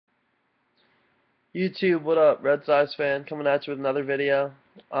YouTube, what up? Red Sox fan coming at you with another video.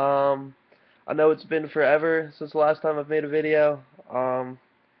 I know it's been forever since the last time I've made a video.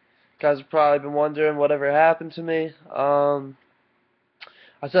 Guys have probably been wondering whatever happened to me. I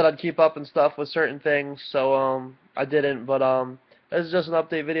said I'd keep up and stuff with certain things, so I didn't. But this is just an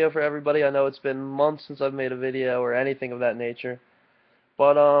update video for everybody. I know it's been months since I've made a video or anything of that nature.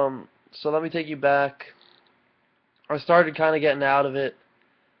 But so let me take you back. I started kind of getting out of it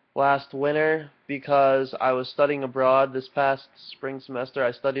last winter because I was studying abroad this past spring semester.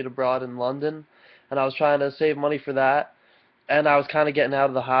 I studied abroad in London, and I was trying to save money for that, and I was kind of getting out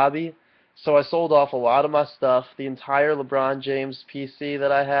of the hobby. So I sold off a lot of my stuff, the entire LeBron James PC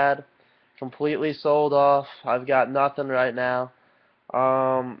that I had, completely sold off. I've got nothing right now.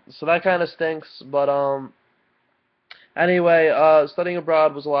 So that kind of stinks, but anyway, studying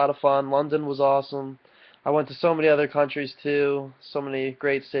abroad was a lot of fun. London was awesome. I went to so many other countries too, so many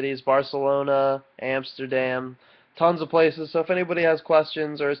great cities, Barcelona, Amsterdam, tons of places. So if anybody has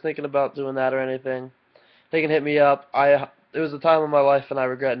questions or is thinking about doing that or anything, they can hit me up. It was the time of my life and I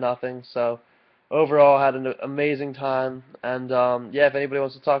regret nothing. So overall, I had an amazing time. And yeah, if anybody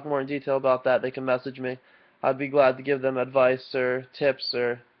wants to talk more in detail about that, they can message me. I'd be glad to give them advice or tips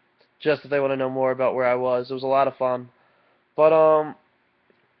or just if they want to know more about where I was. It was a lot of fun. But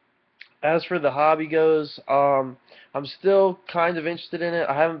as for the hobby goes, I'm still kind of interested in it.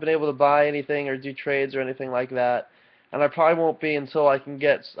 I haven't been able to buy anything or do trades or anything like that, and I probably won't be until I can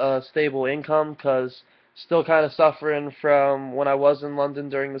get a stable income, because still kind of suffering from when I was in London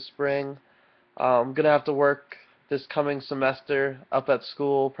during the spring. I'm gonna have to work this coming semester up at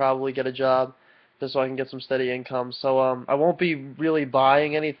school, probably get a job, just so I can get some steady income. So I won't be really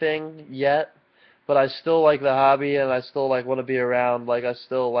buying anything yet, but I still like the hobby and I still like want to be around. Like I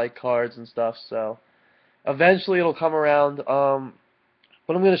still like cards and stuff. So eventually it'll come around. What I'm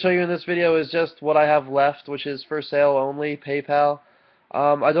going to show you in this video is just what I have left, which is for sale only, PayPal.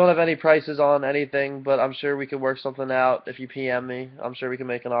 I don't have any prices on anything, but I'm sure we could work something out if you PM me. I'm sure we can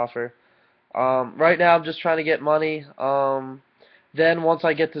make an offer. Right now I'm just trying to get money. Then once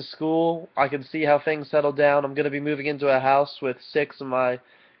I get to school, I can see how things settle down. I'm going to be moving into a house with 6 of my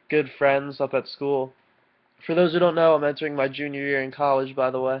good friends up at school. For those who don't know, I'm entering my junior year in college, by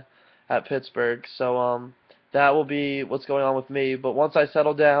the way, at Pittsburgh. So that will be what's going on with me. But once I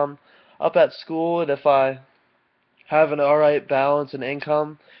settle down up at school, and if I have an alright balance and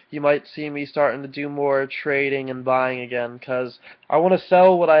income, you might see me starting to do more trading and buying again, because I want to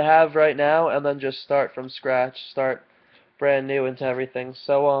sell what I have right now and then just start from scratch, start brand new into everything.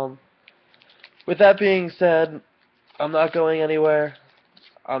 So with that being said, I'm not going anywhere.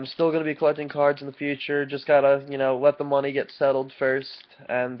 I'm still going to be collecting cards in the future. Just gotta, let the money get settled first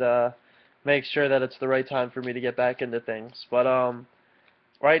and make sure that it's the right time for me to get back into things. But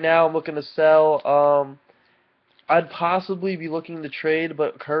right now I'm looking to sell. I'd possibly be looking to trade,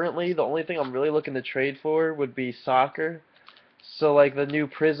 but currently the only thing I'm really looking to trade for would be soccer. So like the new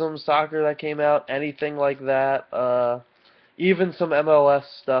Prism soccer that came out, anything like that. Even some MLS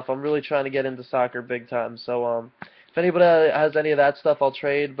stuff. I'm really trying to get into soccer big time. So if anybody has any of that stuff, I'll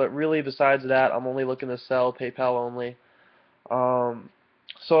trade. But really, besides that, I'm only looking to sell, PayPal only. Um,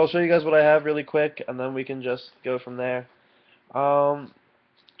 so I'll show you guys what I have really quick, and then we can just go from there. Um,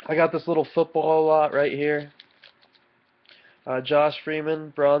 I got this little football lot right here. Josh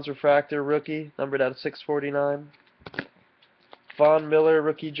Freeman, bronze refractor rookie, numbered out of 649. Von Miller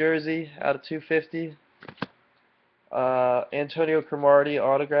rookie jersey out of 250. Antonio Cromartie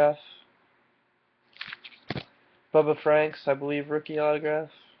autograph. Bubba Franks, I believe, rookie autograph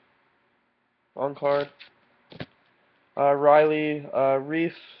on card. Riley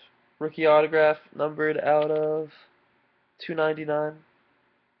Reef, rookie autograph, numbered out of 299.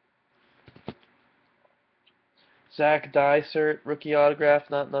 Zach Dysert, rookie autograph,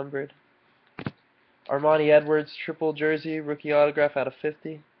 not numbered. Armani Edwards, triple jersey, rookie autograph out of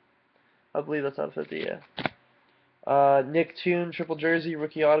 50. I believe that's out of 50, yeah. Nick Toon, triple jersey,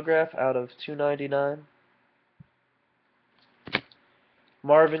 rookie autograph out of 299.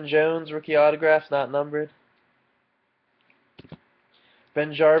 Marvin Jones, rookie autograph, not numbered.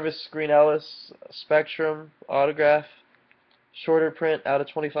 Ben Jarvis, Green Ellis, Spectrum, autograph, shorter print out of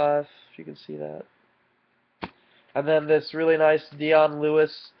 25, if you can see that. And then this really nice Dion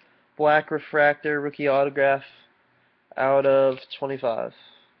Lewis, black refractor, rookie autograph out of 25.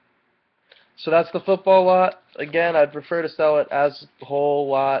 So that's the football lot. Again, I'd prefer to sell it as a whole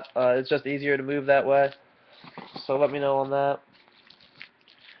lot. It's just easier to move that way. So let me know on that.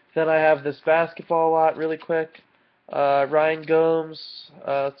 Then I have this basketball lot really quick. Ryan Gomes,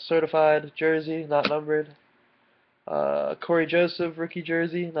 certified jersey, not numbered. Corey Joseph, rookie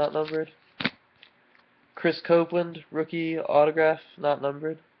jersey, not numbered. Chris Copeland, rookie autograph, not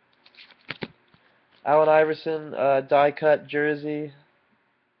numbered. Allen Iverson, die cut jersey,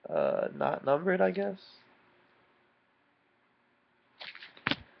 not numbered, I guess.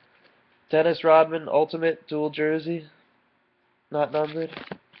 Dennis Rodman, ultimate dual jersey, not numbered.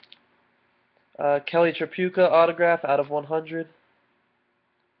 Kelly Tripucka autograph out of 100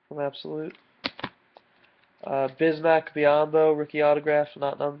 from Absolute. Bismack Biyombo, rookie autograph,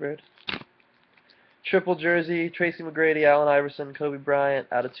 not numbered. Triple jersey, Tracy McGrady, Allen Iverson, Kobe Bryant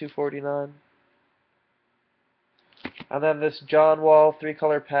out of 249. And then this John Wall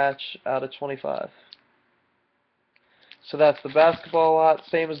 3-color patch out of 25. So that's the basketball lot.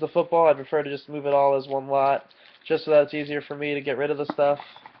 Same as the football. I'd prefer to just move it all as one lot, just so that it's easier for me to get rid of the stuff.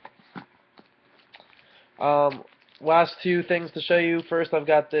 Last two things to show you. First, I've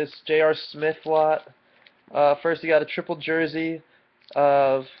got this J.R. Smith lot. First, you got a triple jersey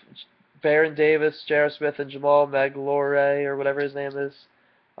of Baron Davis, J.R. Smith, and Jamal Magloire, or whatever his name is.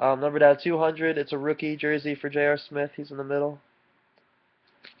 Numbered out of 200. It's a rookie jersey for J.R. Smith. He's in the middle.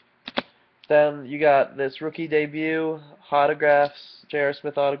 Then you got this rookie debut, autographs, J.R.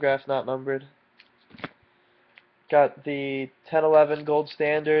 Smith autograph, not numbered. Got the 10-11 gold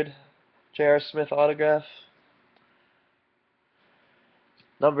standard, J.R. Smith autograph,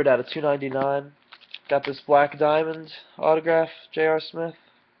 numbered out of 299. Got this black diamond autograph, J.R. Smith.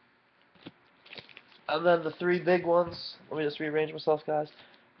 And then the three big ones, let me just rearrange myself, guys.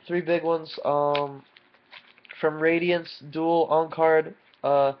 Three big ones, from Radiance, dual on-card,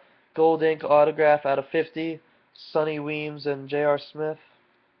 gold ink autograph out of 50, Sonny Weems and J.R. Smith.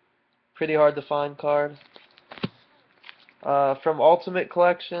 Pretty hard to find card. From Ultimate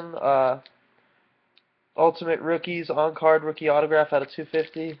Collection, Ultimate Rookies on-card rookie autograph out of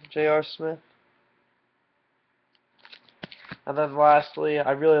 250, J.R. Smith. And then lastly,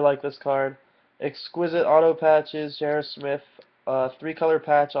 I really like this card, Exquisite Auto Patches, J.R. Smith, 3-color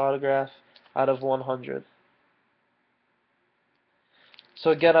patch autograph out of 100.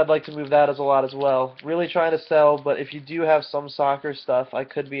 So again, I'd like to move that as a lot as well. Really trying to sell, but if you do have some soccer stuff, I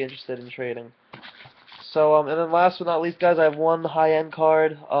could be interested in trading. So, and then last but not least, guys, I have one high-end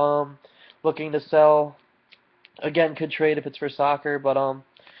card, looking to sell. Again, could trade if it's for soccer, but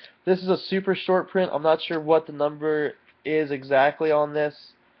this is a super short print. I'm not sure what the number is exactly on this.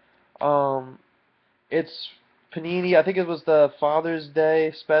 It's Panini. I think it was the Father's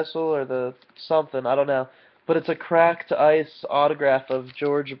Day special or the something. I don't know. But it's a cracked ice autograph of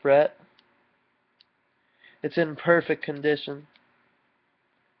George Brett. It's in perfect condition.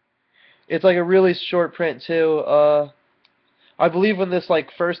 It's like a really short print too. I believe when this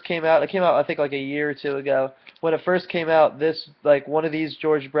first came out, it came out I think like a year or two ago. When it first came out, this one of these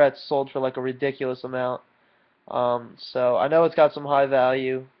George Bretts sold for like a ridiculous amount. So I know it's got some high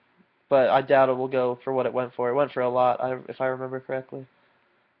value, but I doubt it will go for what it went for. It went for a lot, if I remember correctly.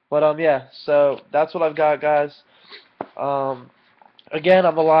 But yeah, so that's what I've got, guys. Again,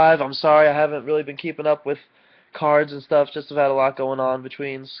 I'm alive. I'm sorry I haven't really been keeping up with cards and stuff. Just have had a lot going on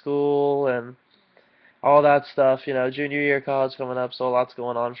between school and all that stuff. You know, junior year college coming up, so a lot's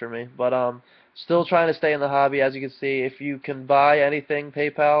going on for me. But still trying to stay in the hobby. As you can see, if you can buy anything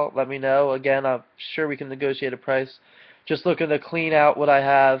PayPal, let me know. Again, I'm sure we can negotiate a price. Just looking to clean out what I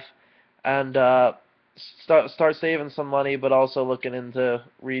have and start saving some money, but also looking into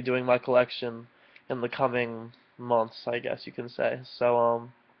redoing my collection in the coming months, I guess you can say. So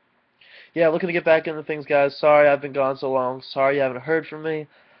yeah, looking to get back into things, guys. Sorry I've been gone so long. Sorry you haven't heard from me.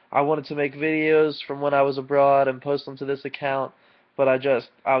 I wanted to make videos from when I was abroad and post them to this account, but I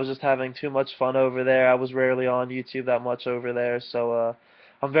was just having too much fun over there. I was rarely on YouTube that much over there, so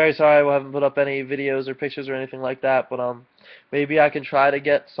I'm very sorry I haven't put up any videos or pictures or anything like that, but maybe I can try to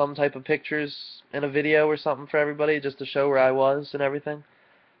get some type of pictures in a video or something for everybody just to show where I was and everything.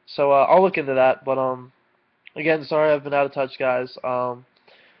 So I'll look into that, but again, sorry I've been out of touch, guys.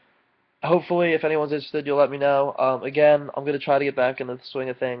 Hopefully, if anyone's interested, you'll let me know. Again, I'm going to try to get back into the swing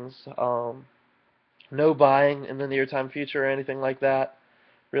of things. No buying in the near-time future or anything like that.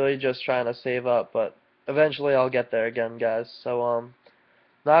 Really just trying to save up, but eventually I'll get there again, guys. So,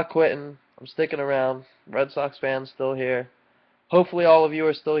 not quitting. I'm sticking around. Red Sox fans still here. Hopefully all of you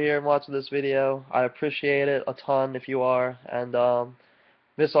are still here and watching this video. I appreciate it a ton if you are. And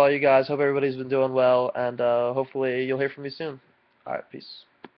miss all you guys. Hope everybody's been doing well. And hopefully you'll hear from me soon. Alright, peace.